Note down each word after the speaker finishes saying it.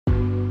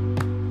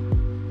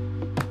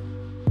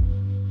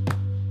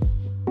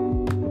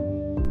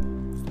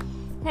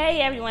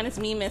Hey everyone, it's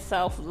me, Miss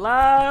Self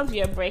Love,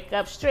 your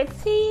breakup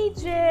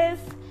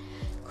strategist,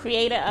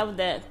 creator of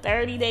the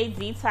 30-Day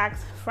Detox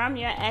from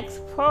Your Ex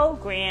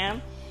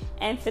program.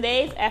 And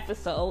today's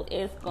episode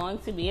is going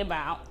to be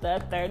about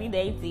the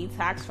 30-Day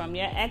Detox from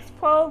Your Ex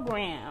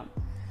program.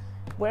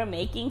 We're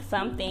making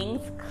some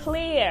things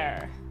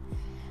clear.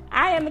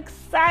 I am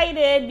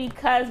excited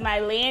because my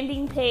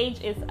landing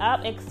page is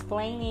up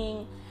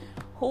explaining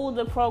who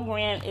the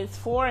program is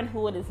for and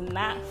who it is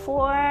not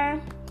for.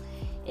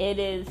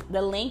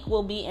 The link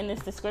will be in this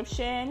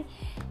description,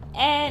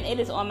 and it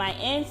is on my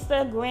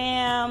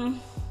Instagram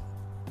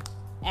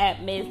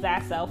at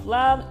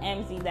ms.selflove,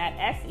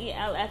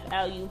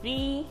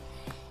 mz.selflub,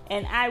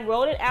 and I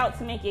wrote it out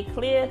to make it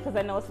clear because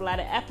I know it's a lot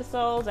of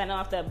episodes. I know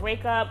after a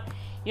breakup,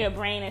 your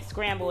brain is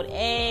scrambled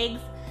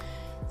eggs.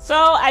 So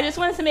I just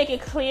wanted to make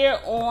it clear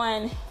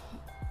on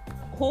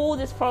who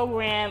this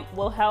program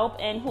will help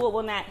and who it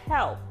will not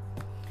help.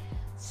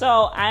 So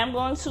I am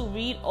going to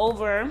read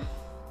over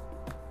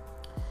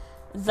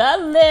the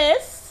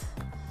list.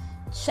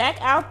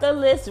 Check out the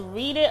list,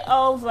 read it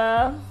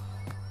over.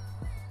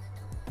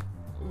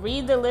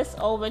 Read the list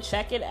over,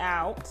 check it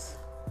out.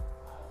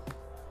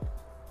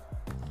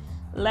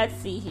 Let's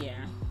see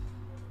here.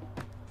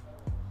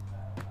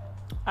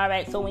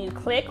 Alright, so when you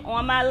click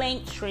on my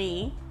link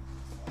tree,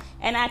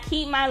 and I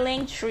keep my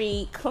link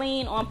tree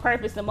clean on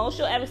purpose, the most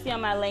you'll ever see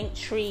on my link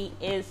tree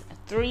is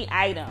 3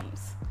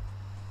 items.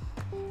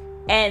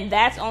 And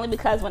that's only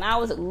because when I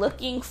was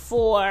looking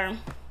for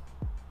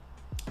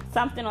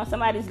something on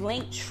somebody's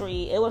link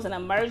tree, it was an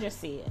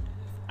emergency,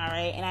 all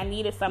right, and I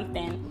needed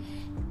something,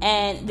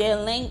 and their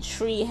link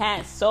tree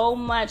had so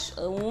much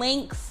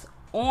links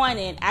on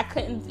it, I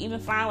couldn't even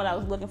find what I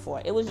was looking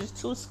for. It was just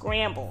too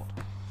scrambled,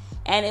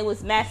 and it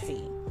was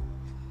messy.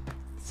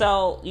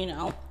 So,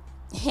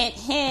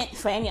 hint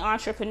for any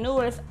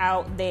entrepreneurs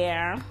out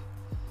there,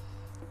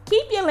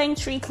 keep your link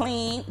tree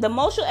clean. The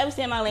most you'll ever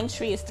see on my link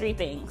tree is 3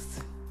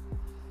 things.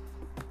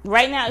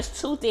 Right now,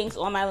 it's 2 things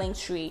on my link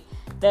tree: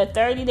 the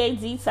 30-Day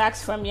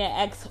Detox from Your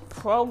Ex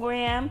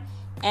program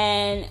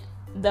and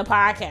the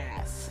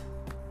podcast.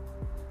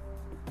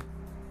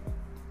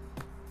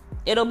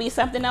 It'll be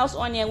something else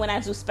on there when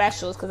I do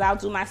specials, because I'll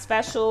do my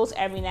specials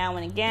every now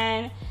and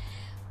again.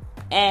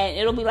 And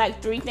it'll be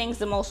like 3 things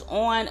the most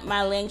on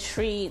my link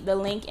tree, the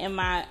link in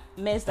my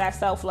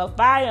Ms.Self-Love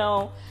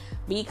bio,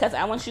 because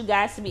I want you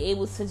guys to be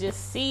able to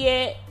just see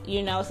it.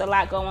 It's a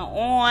lot going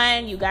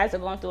on. You guys are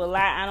going through a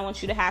lot. I don't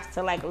want you to have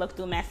to look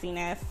through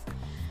messiness.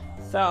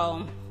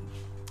 So,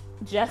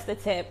 just a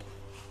tip.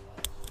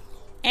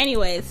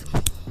 Anyways.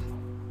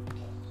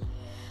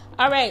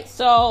 Alright,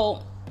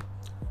 so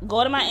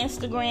go to my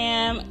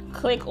Instagram,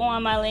 click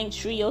on my link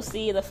tree. You'll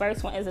see the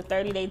first one is a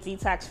 30-Day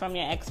Detox from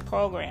Your Ex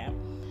program.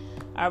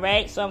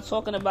 Alright, so I'm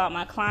talking about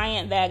my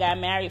client that got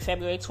married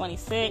February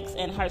 26th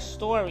and her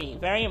story.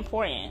 Very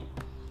important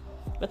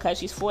because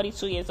she's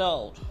 42 years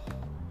old.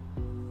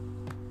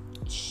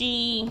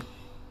 Read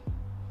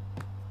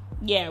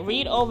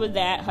over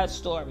that, her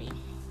story.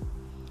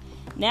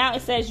 Now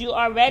it says you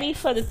are ready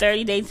for the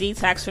 30-Day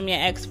Detox from Your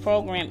Ex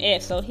program.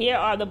 So here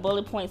are the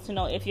bullet points to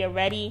know if you're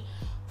ready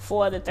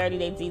for the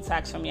 30-Day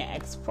Detox from Your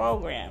Ex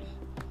program.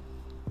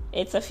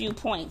 It's a few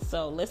points,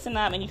 so listen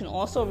up, and you can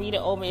also read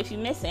it over if you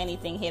miss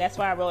anything here. That's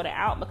why I wrote it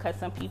out, because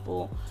some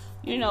people,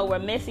 were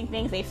missing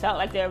things. They felt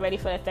like they were ready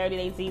for the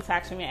 30-Day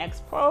Detox from Your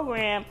Ex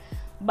program,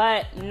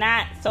 but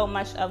not so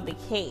much of the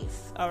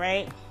case, all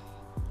right?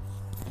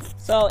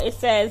 So it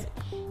says,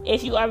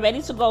 if you are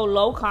ready to go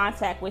low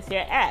contact with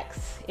your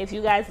ex. If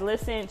you guys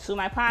listen to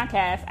my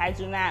podcast, I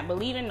do not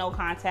believe in no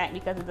contact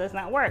because it does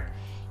not work.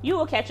 You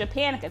will catch a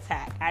panic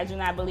attack. I do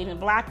not believe in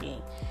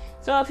blocking.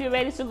 So if you're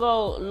ready to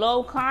go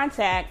low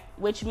contact,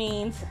 which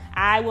means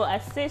I will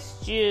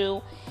assist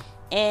you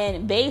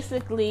in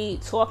basically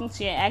talking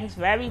to your ex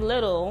very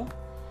little,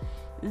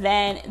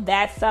 then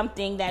that's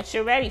something that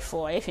you're ready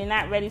for. If you're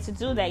not ready to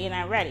do that, you're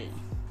not ready.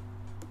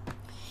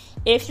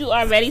 If you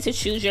are ready to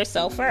choose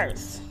yourself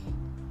first.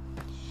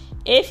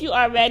 If you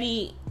are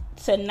ready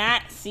to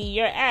not see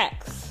your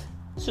ex.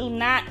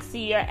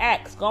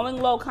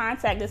 Going low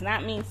contact does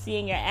not mean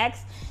seeing your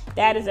ex.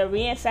 That is a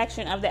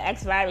reinfection of the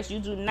X virus. You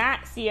do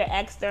not see your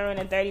ex during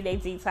the 30-Day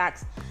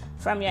Detox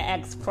from Your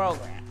Ex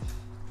program.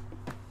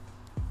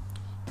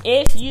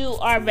 If you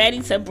are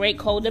ready to break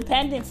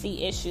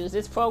codependency issues,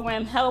 this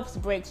program helps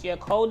break your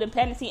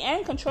codependency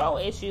and control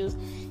issues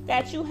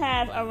that you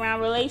have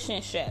around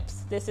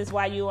relationships. This is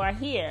why you are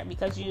here,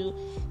 because you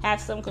have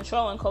some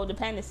control and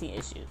codependency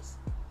issues.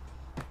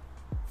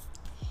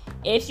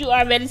 If you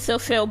are ready to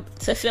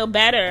feel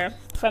better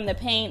from the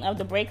pain of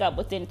the breakup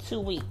within 2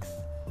 weeks.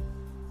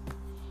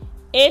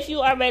 If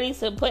you are ready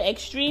to put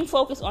extreme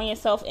focus on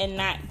yourself and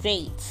not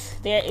date.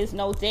 There is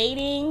no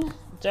dating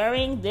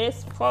during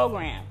this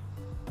program.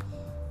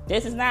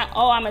 This is not,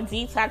 I'm a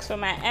detox from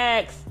my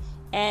ex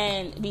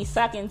and be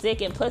sucking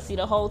dick and pussy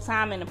the whole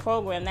time in the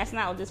program. That's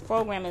not what this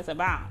program is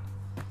about.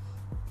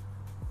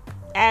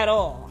 At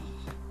all.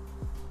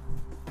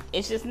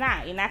 It's just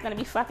not. You're not going to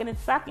be fucking and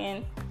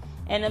sucking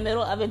in the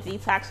middle of a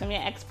detox from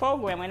your ex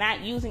program. We're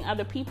not using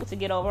other people to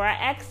get over our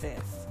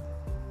exes.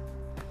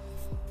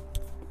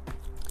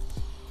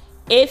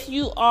 If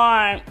you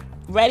are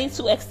ready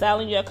to excel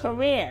in your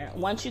career,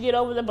 once you get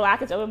over the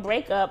blockage of a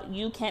breakup,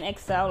 you can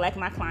excel like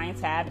my clients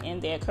have in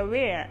their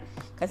career,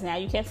 because now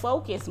you can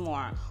focus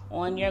more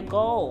on your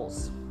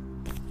goals.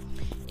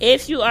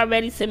 If you are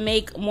ready to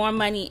make more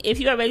money, if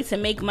you are ready to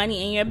make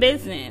money in your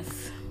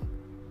business,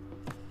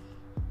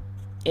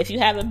 if you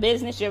have a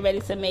business, you're ready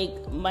to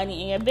make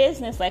money in your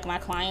business like my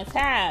clients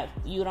have.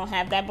 You don't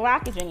have that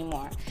blockage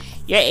anymore.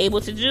 You're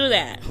able to do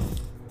that.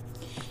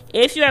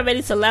 If you are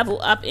ready to level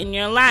up in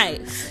your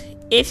life,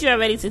 if you are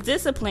ready to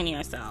discipline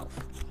yourself.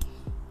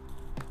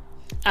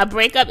 A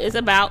breakup is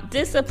about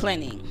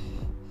disciplining.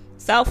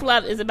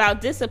 Self-love is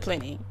about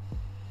disciplining.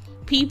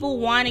 People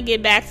want to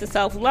get back to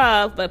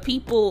self-love, but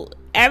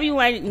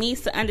everyone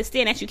needs to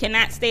understand that you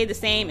cannot stay the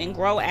same and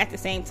grow at the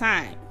same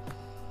time.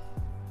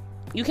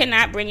 You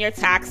cannot bring your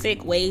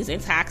toxic ways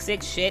and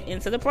toxic shit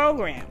into the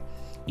program.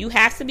 You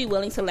have to be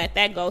willing to let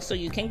that go so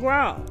you can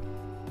grow.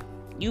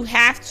 You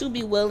have to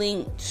be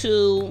willing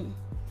to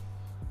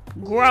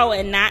grow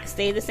and not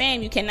stay the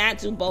same. You cannot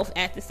do both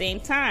at the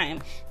same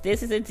time.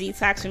 This is a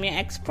detox from your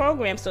ex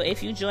program. So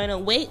if you join a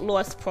weight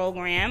loss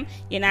program,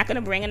 you're not going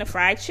to bring in a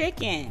fried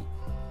chicken.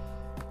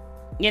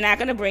 You're not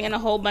going to bring in a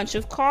whole bunch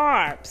of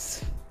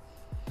carbs,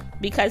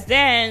 because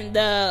then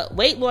the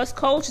weight loss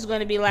coach is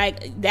going to be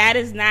like, that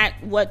is not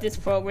what this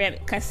program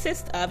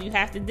consists of. You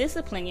have to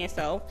discipline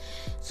yourself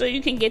so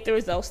you can get the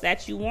results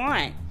that you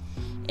want.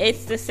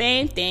 It's the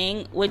same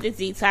thing with the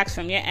detox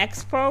from your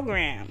ex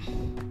program.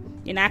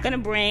 You're not going to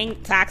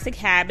bring toxic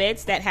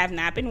habits that have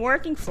not been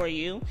working for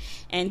you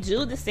and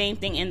do the same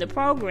thing in the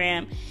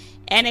program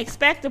and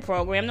expect the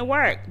program to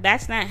work.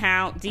 That's not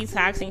how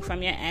detoxing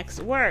from your ex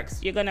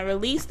works. You're going to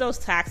release those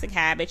toxic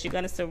habits. You're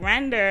going to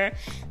surrender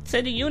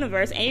to the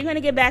universe, and you're going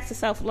to get back to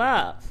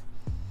self-love.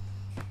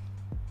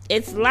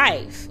 It's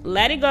life.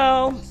 Let it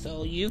go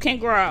so you can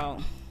grow.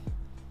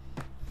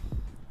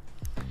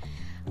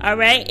 All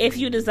right? If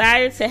you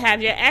desire to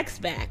have your ex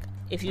back,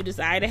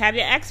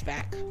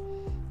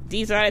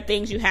 these are the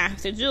things you have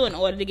to do in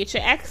order to get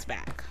your ex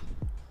back.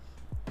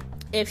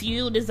 If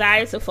you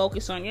desire to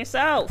focus on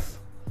yourself,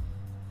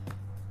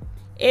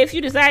 if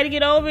you desire to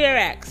get over your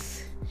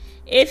ex,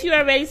 if you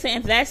are ready to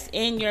invest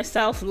in your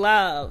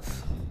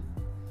self-love,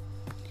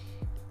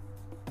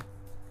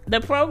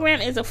 the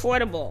program is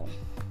affordable.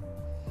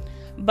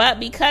 But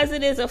because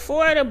it is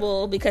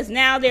affordable, because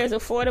now there's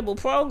affordable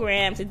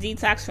programs to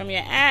detox from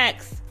your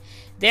ex,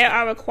 there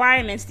are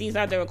requirements. These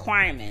are the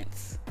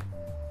requirements.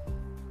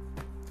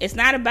 It's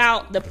not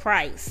about the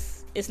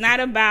price. It's not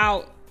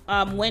about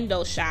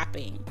window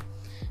shopping.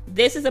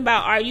 This is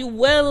about, are you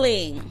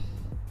willing?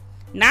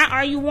 Not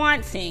are you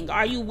wanting,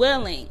 are you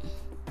willing?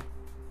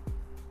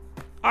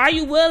 Are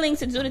you willing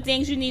to do the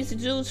things you need to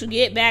do to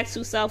get back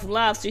to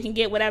self-love so you can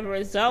get whatever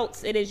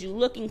results it is you're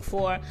looking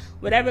for,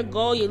 whatever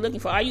goal you're looking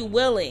for? Are you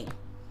willing?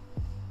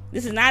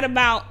 This is not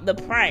about the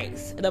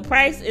price. The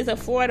price is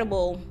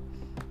affordable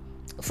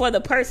for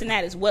the person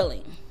that is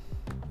willing.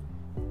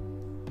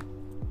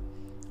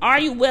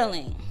 Are you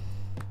willing?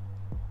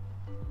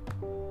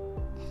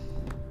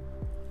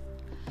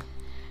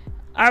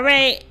 All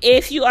right,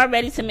 if you are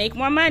ready to make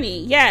more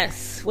money,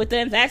 yes, with the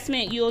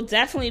investment, you'll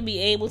definitely be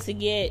able to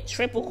get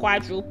triple,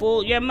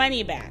 quadruple your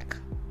money back.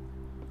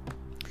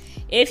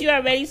 If you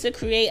are ready to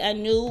create a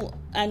new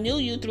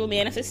you through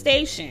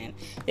manifestation,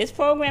 this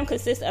program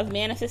consists of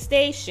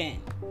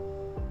manifestation.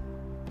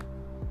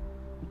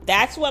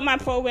 That's what my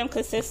program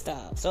consists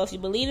of. So if you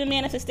believe in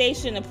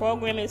manifestation, the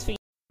program is for you.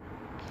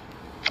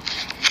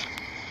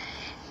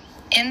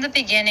 In the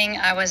beginning,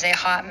 I was a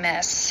hot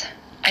mess.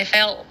 I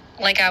felt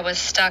like I was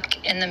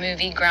stuck in the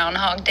movie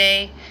Groundhog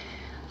Day.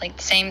 Like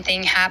the same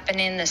thing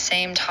happening, the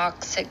same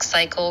toxic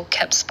cycle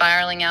kept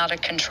spiraling out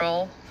of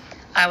control.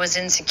 I was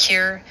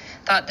insecure,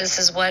 thought this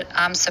is what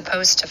I'm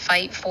supposed to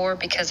fight for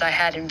because I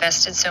had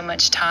invested so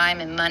much time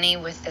and money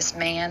with this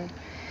man.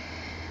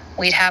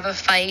 We'd have a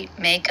fight,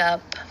 make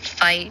up.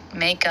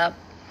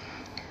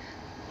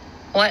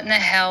 What in the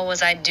hell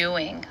was I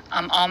doing?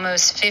 I'm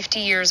almost 50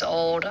 years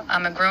old.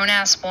 I'm a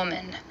grown-ass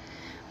woman.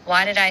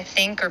 Why did I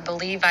think or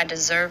believe I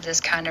deserved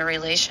this kind of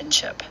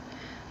relationship?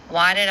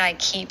 Why did I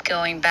keep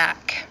going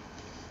back?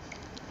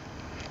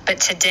 But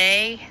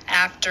today,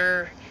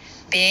 after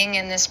being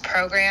in this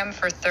program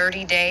for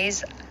 30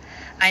 days,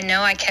 I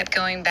know I kept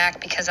going back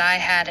because I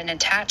had an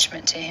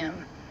attachment to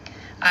him.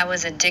 I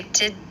was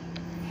addicted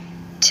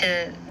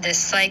to this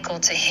cycle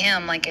to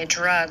him like a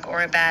drug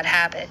or a bad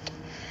habit.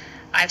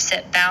 I've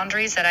set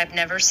boundaries that I've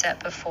never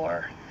set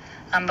before.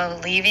 I'm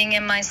believing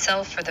in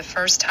myself for the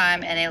first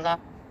time in a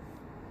long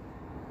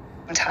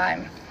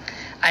time.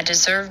 I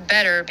deserve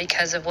better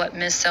because of what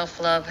Miss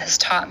Self-Love has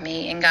taught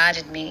me and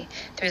guided me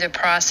through the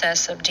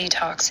process of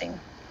detoxing.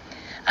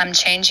 I'm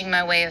changing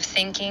my way of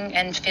thinking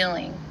and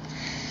feeling.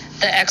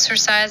 The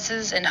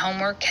exercises and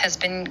homework has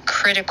been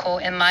critical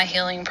in my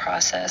healing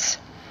process.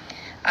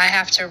 I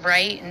have to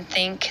write and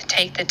think,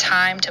 take the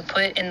time to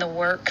put in the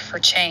work for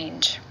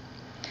change.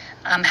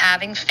 I'm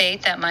having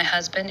faith that my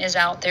husband is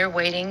out there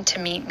waiting to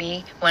meet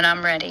me when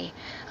I'm ready.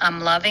 I'm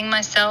loving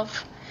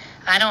myself.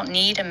 I don't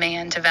need a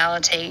man to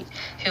validate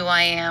who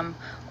I am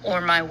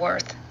or my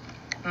worth.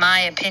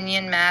 My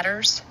opinion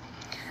matters.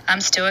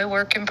 I'm still a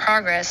work in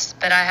progress,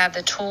 but I have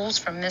the tools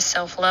from Miss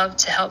Self-Love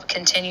to help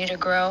continue to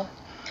grow.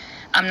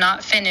 I'm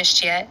not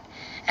finished yet,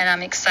 and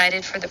I'm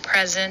excited for the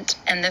present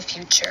and the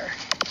future.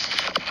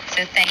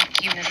 So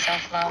thank you, Miss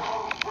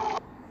Self-Love.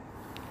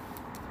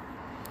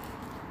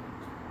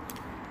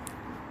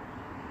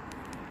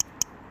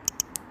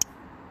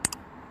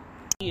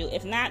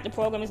 If not, the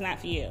program is not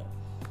for you.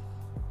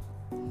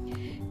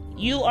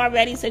 You are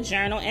ready to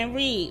journal and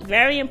read.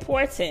 Very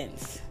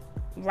important.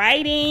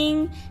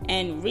 Writing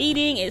and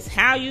reading is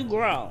how you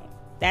grow.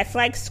 That's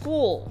like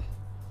school.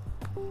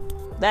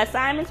 The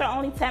assignments are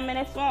only 10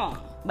 minutes long,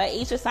 but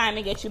each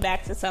assignment gets you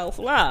back to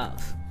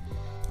self-love.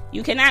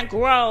 You cannot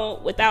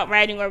grow without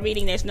writing or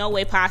reading. There's no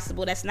way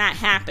possible. That's not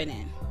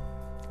happening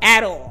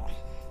at all.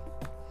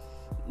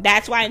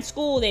 That's why in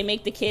school they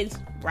make the kids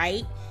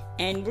write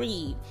and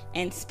read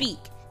and speak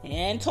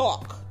and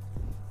talk.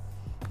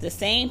 The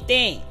same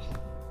thing.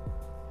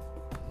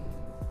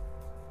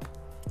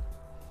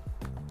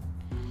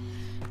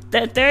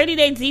 The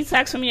 30-day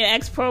detox from your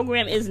ex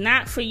program is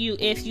not for you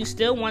if you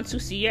still want to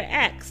see your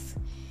ex.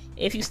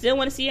 If you still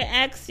want to see your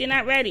ex, you're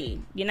not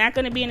ready. You're not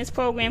going to be in this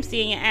program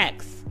seeing your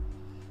ex.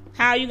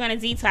 How are you going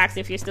to detox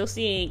if you're still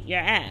seeing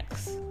your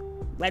ex?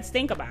 Let's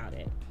think about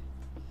it.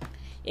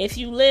 If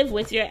you live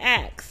with your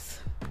ex,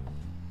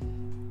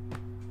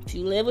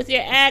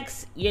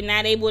 you're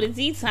not able to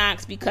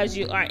detox because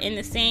you are in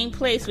the same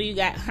place where you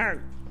got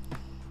hurt.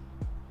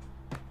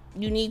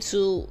 You need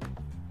to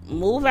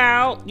move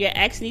out. Your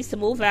ex needs to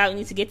move out. You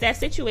need to get that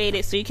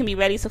situated so you can be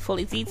ready to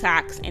fully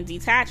detox and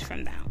detach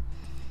from them.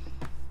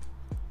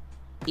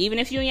 Even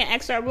if you and your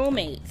ex are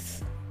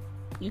roommates,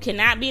 you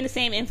cannot be in the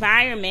same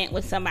environment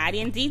with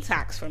somebody and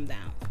detox from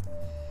them.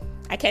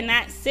 I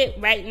cannot sit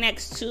right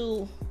next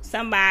to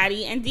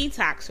somebody and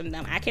detox from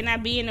them. I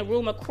cannot be in a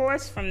room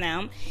across from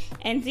them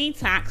and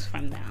detox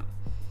from them.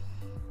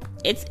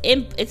 It's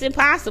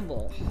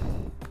impossible.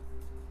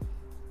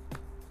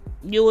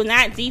 You will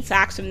not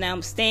detox from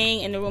them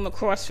staying in the room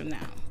across from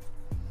them.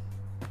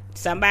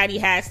 Somebody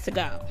has to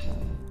go.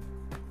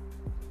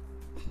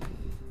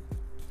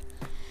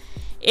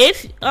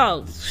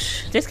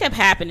 This kept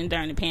happening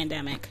during the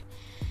pandemic.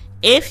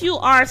 If you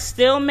are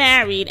still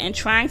married and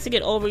trying to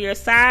get over your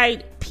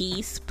side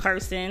piece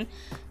person,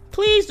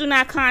 please do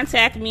not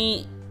contact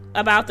me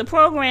about the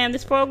program.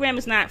 This program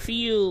is not for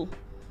you.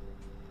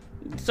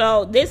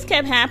 So this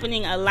kept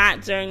happening a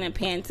lot during the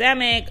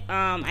pandemic.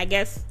 I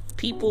guess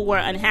people were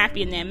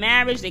unhappy in their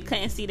marriage. They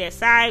couldn't see their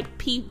side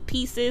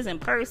pieces and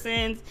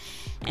persons,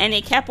 and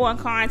they kept on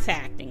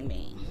contacting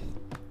me.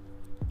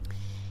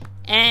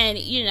 And,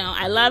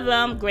 I love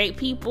them. Great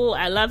people.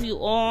 I love you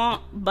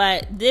all.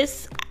 But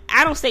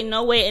I don't say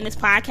nowhere in this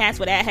podcast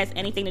where that has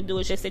anything to do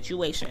with your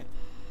situation.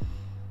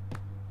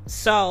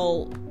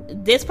 So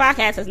this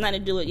podcast has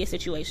nothing to do with your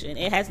situation.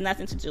 It has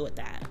nothing to do with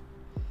that.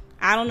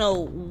 I don't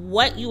know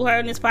what you heard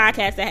in this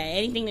podcast that had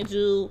anything to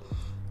do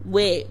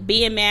with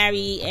being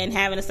married and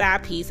having a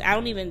side piece. I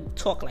don't even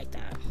talk like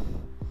that.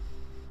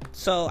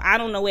 So I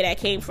don't know where that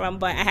came from,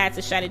 but I had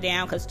to shut it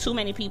down because too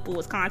many people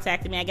was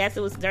contacting me. I guess it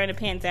was during the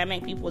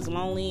pandemic. People was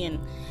lonely, and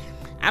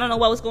I don't know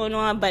what was going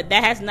on, but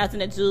that has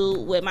nothing to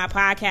do with my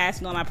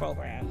podcast nor my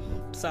program.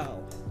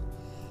 So,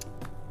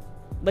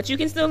 but you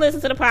can still listen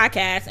to the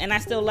podcast, and I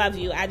still love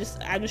you. I'm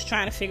just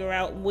trying to figure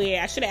out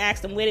where. I should have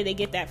asked them where did they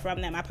get that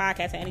from, that my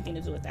podcast had anything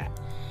to do with that.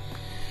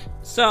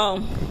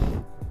 So,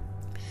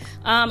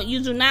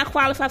 you do not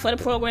qualify for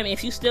the program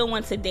if you still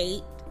want to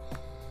date.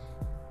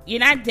 You're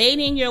not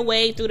dating your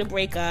way through the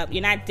breakup.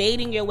 You're not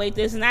dating your way.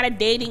 This is not a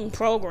dating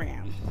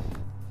program.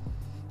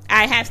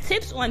 I have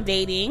tips on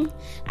dating.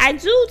 I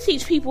do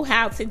teach people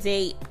how to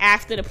date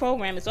after the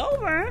program is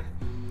over.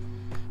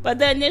 But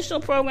the initial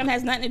program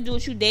has nothing to do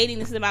with you dating.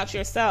 This is about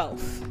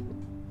yourself.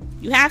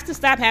 You have to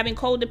stop having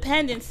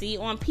codependency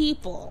on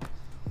people.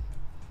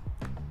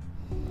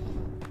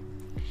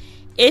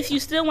 If you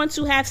still want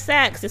to have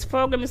sex, this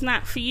program is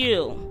not for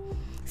you.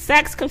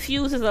 Sex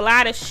confuses a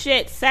lot of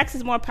shit. Sex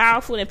is more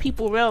powerful than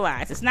people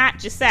realize. It's not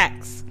just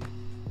sex.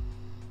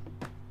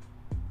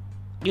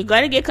 You're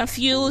going to get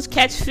confused,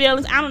 catch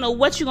feelings. I don't know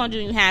what you're going to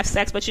do when you have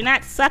sex, but you're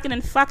not sucking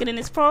and fucking in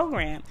this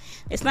program.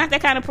 It's not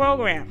that kind of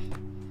program.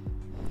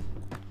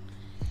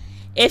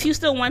 If you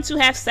still want to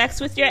have sex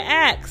with your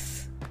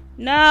ex,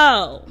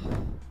 no.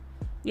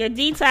 You're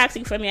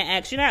detoxing from your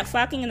ex. You're not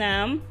fucking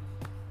them.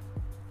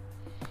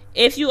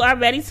 If you are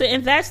ready to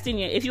invest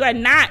if you are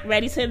not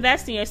ready to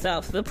invest in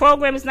yourself, the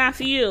program is not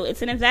for you.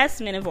 It's an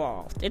investment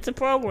involved. It's a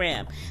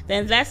program. The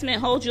investment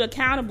holds you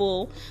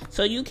accountable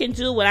so you can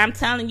do what I'm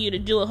telling you to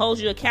do. It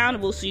holds you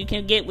accountable so you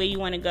can get where you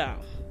want to go.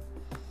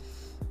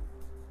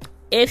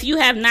 If you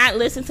have not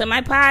listened to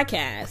my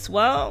podcast,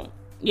 well,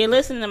 you're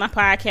listening to my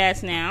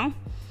podcast now.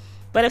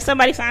 But if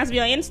somebody finds me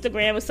on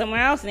Instagram or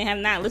somewhere else and they have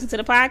not listened to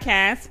the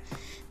podcast,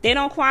 they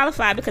don't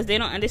qualify because they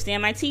don't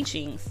understand my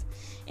teachings.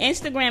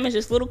 Instagram is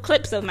just little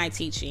clips of my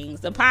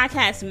teachings. The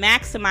podcast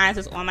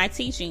maximizes on my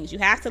teachings. You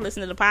have to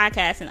listen to the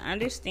podcast and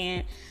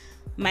understand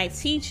my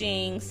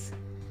teachings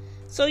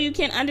so you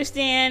can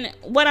understand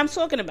what I'm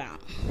talking about.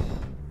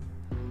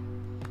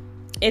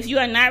 If you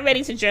are not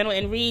ready to journal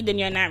and read, then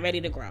you're not ready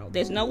to grow.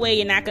 There's no way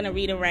you're not going to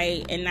read and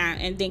write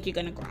and think you're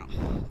going to grow.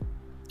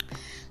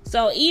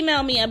 So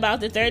email me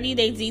about the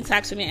 30-day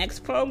detox from your ex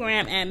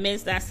program at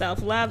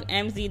ms.selflove,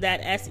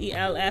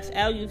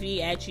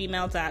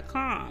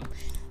 mz.selfluv@gmail.com.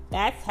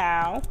 That's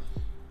how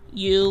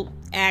you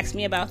ask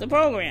me about the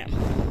program.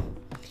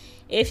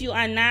 If you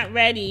are not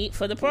ready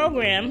for the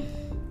program,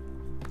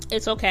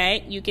 it's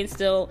okay. You can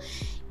still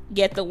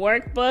get the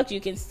workbook.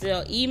 You can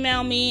still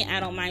email me.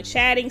 I don't mind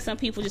chatting. Some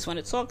people just want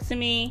to talk to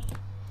me.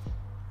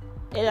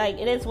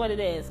 It is what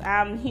it is.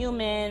 I'm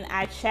human.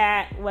 I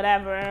chat,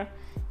 whatever.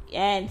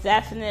 And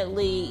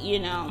definitely,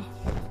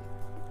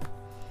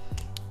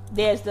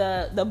 there's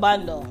the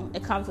bundle.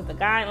 It comes with the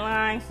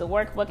guidelines, the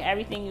workbook,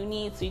 everything you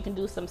need so you can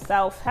do some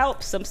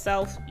self-help, some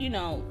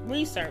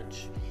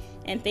research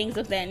and things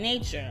of that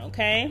nature,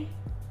 okay?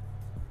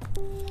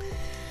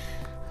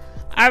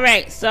 All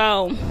right,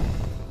 so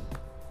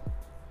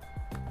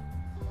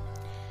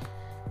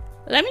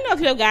let me know if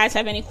you guys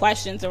have any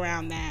questions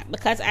around that,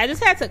 because I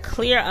just had to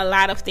clear a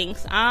lot of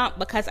things up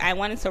because I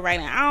wanted to write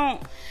it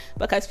out,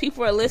 because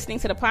people are listening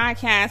to the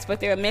podcast, but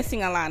they're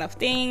missing a lot of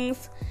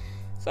things.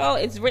 So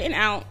it's written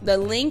out. The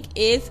link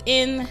is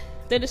in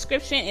the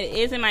description. It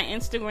is in my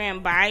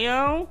Instagram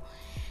bio.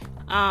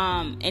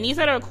 And these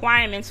are the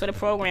requirements for the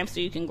program so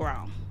you can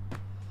grow.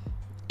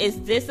 It's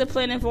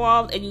discipline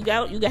involved, and you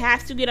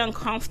have to get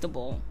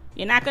uncomfortable.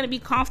 You're not going to be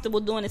comfortable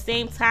doing the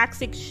same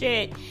toxic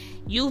shit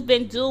you've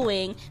been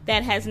doing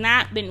that has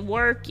not been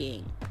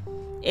working.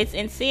 It's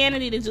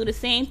insanity to do the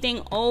same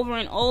thing over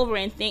and over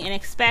and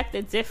expect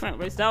a different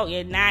result.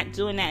 You're not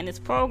doing that in this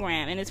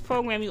program. In this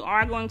program, you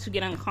are going to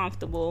get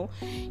uncomfortable.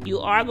 You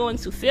are going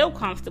to feel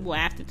comfortable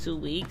after 2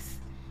 weeks.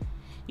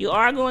 You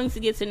are going to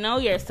get to know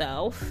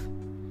yourself.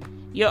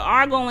 You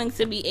are going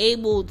to be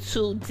able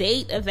to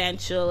date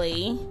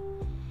eventually.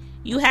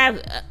 You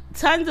have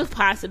tons of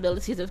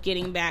possibilities of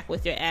getting back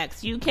with your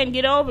ex. You can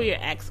get over your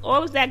ex.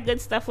 All of that good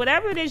stuff,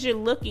 whatever it is you're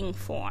looking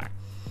for,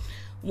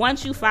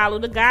 once you follow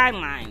the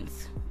guidelines.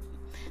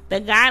 The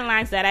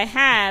guidelines that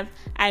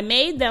I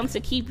made them to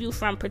keep you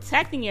from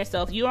protecting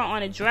yourself. You are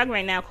on a drug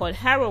right now called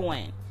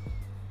heroin.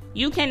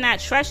 You cannot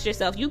trust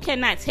yourself. You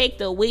cannot take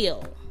the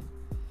wheel.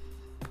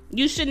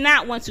 You should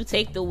not want to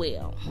take the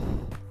wheel.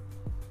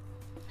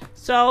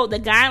 So the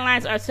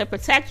guidelines are to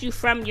protect you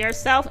from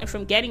yourself and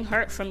from getting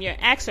hurt from your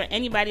ex or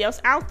anybody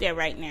else out there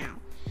right now.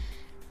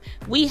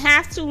 We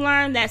have to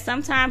learn that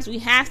sometimes we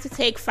have to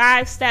take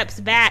 5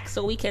 steps back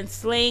so we can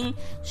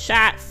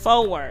slingshot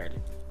forward.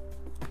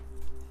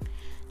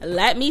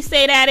 Let me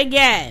say that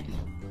again.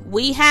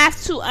 We have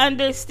to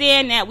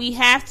understand that we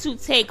have to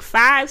take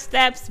 5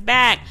 steps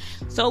back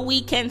so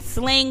we can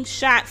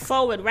slingshot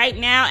forward. Right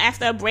now,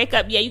 after a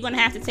breakup, you're going to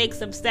have to take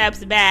some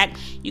steps back.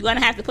 You're going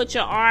to have to put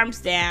your arms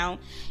down.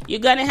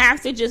 You're going to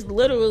have to just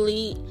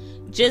literally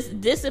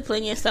just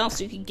discipline yourself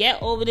so you can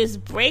get over this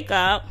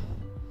breakup,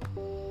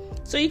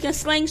 so you can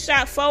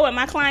slingshot forward.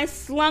 My client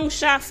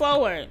slingshot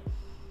forward.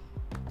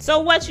 So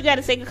what? You got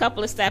to take a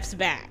couple of steps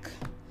back.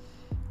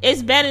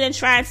 It's better than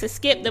trying to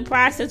skip the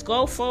process,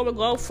 go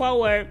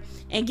forward,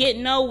 and get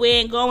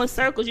nowhere and go in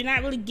circles. You're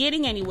not really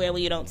getting anywhere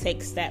when you don't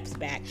take steps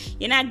back.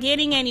 You're not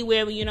getting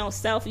anywhere when you don't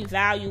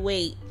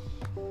self-evaluate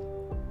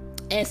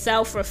and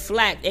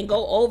self-reflect and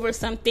go over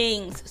some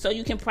things so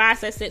you can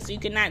process it so you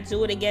can not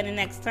do it again the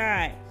next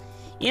time.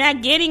 You're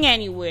not getting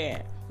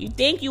anywhere. You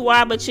think you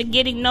are, but you're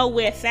getting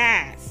nowhere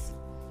fast.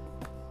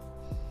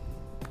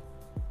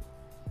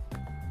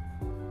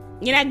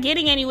 You're not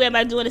getting anywhere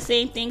by doing the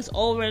same things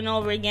over and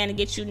over again to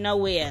get you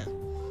nowhere.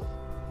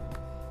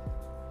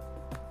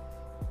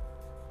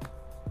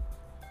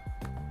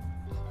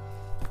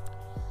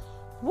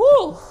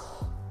 Woo!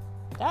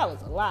 That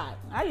was a lot.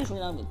 I usually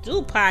don't even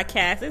do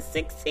podcasts. It's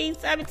 16,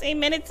 17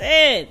 minutes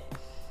in.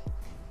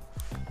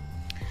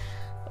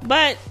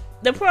 But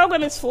the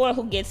program is for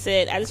who gets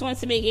it. I just wanted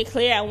to make it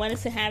clear. I wanted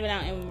to have it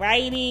out in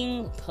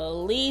writing.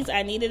 Please,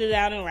 I needed it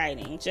out in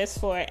writing just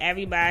for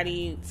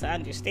everybody to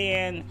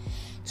understand,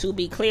 to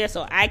be clear,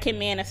 so I can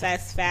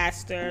manifest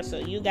faster, so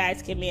you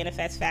guys can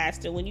manifest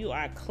faster. When you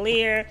are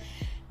clear,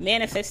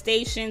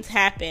 manifestations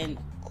happen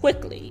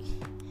quickly.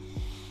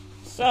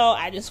 So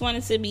I just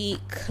wanted to be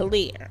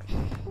clear.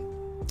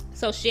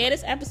 So share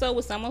this episode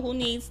with someone who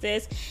needs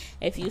this.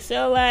 If you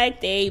feel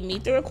like they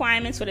meet the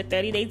requirements for the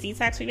 30-day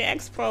Detox from Your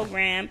Ex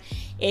program,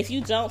 if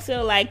you don't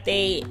feel like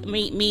they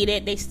meet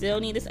it, they still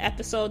need this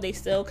episode. They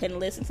still can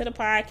listen to the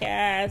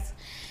podcast.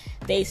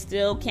 They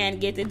still can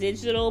get the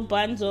digital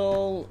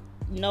bundle.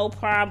 No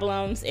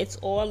problems. It's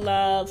all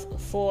love.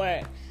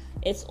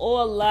 It's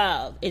all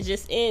love. It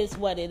just is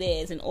what it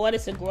is. In order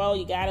to grow,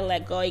 you gotta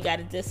let go. You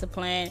gotta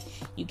discipline.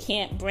 You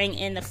can't bring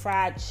in the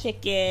fried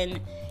chicken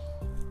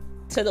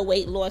to the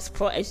weight loss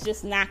pro. It's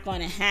just not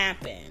going to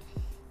happen.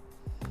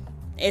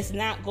 It's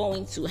not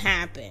going to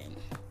happen.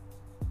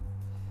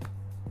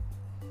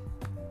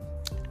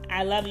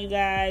 I love you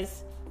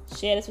guys.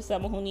 Share this with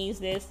someone who needs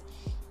this.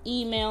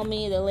 Email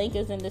me. The link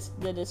is in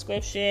the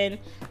description.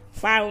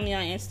 Follow me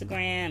on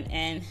Instagram,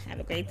 and have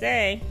a great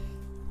day.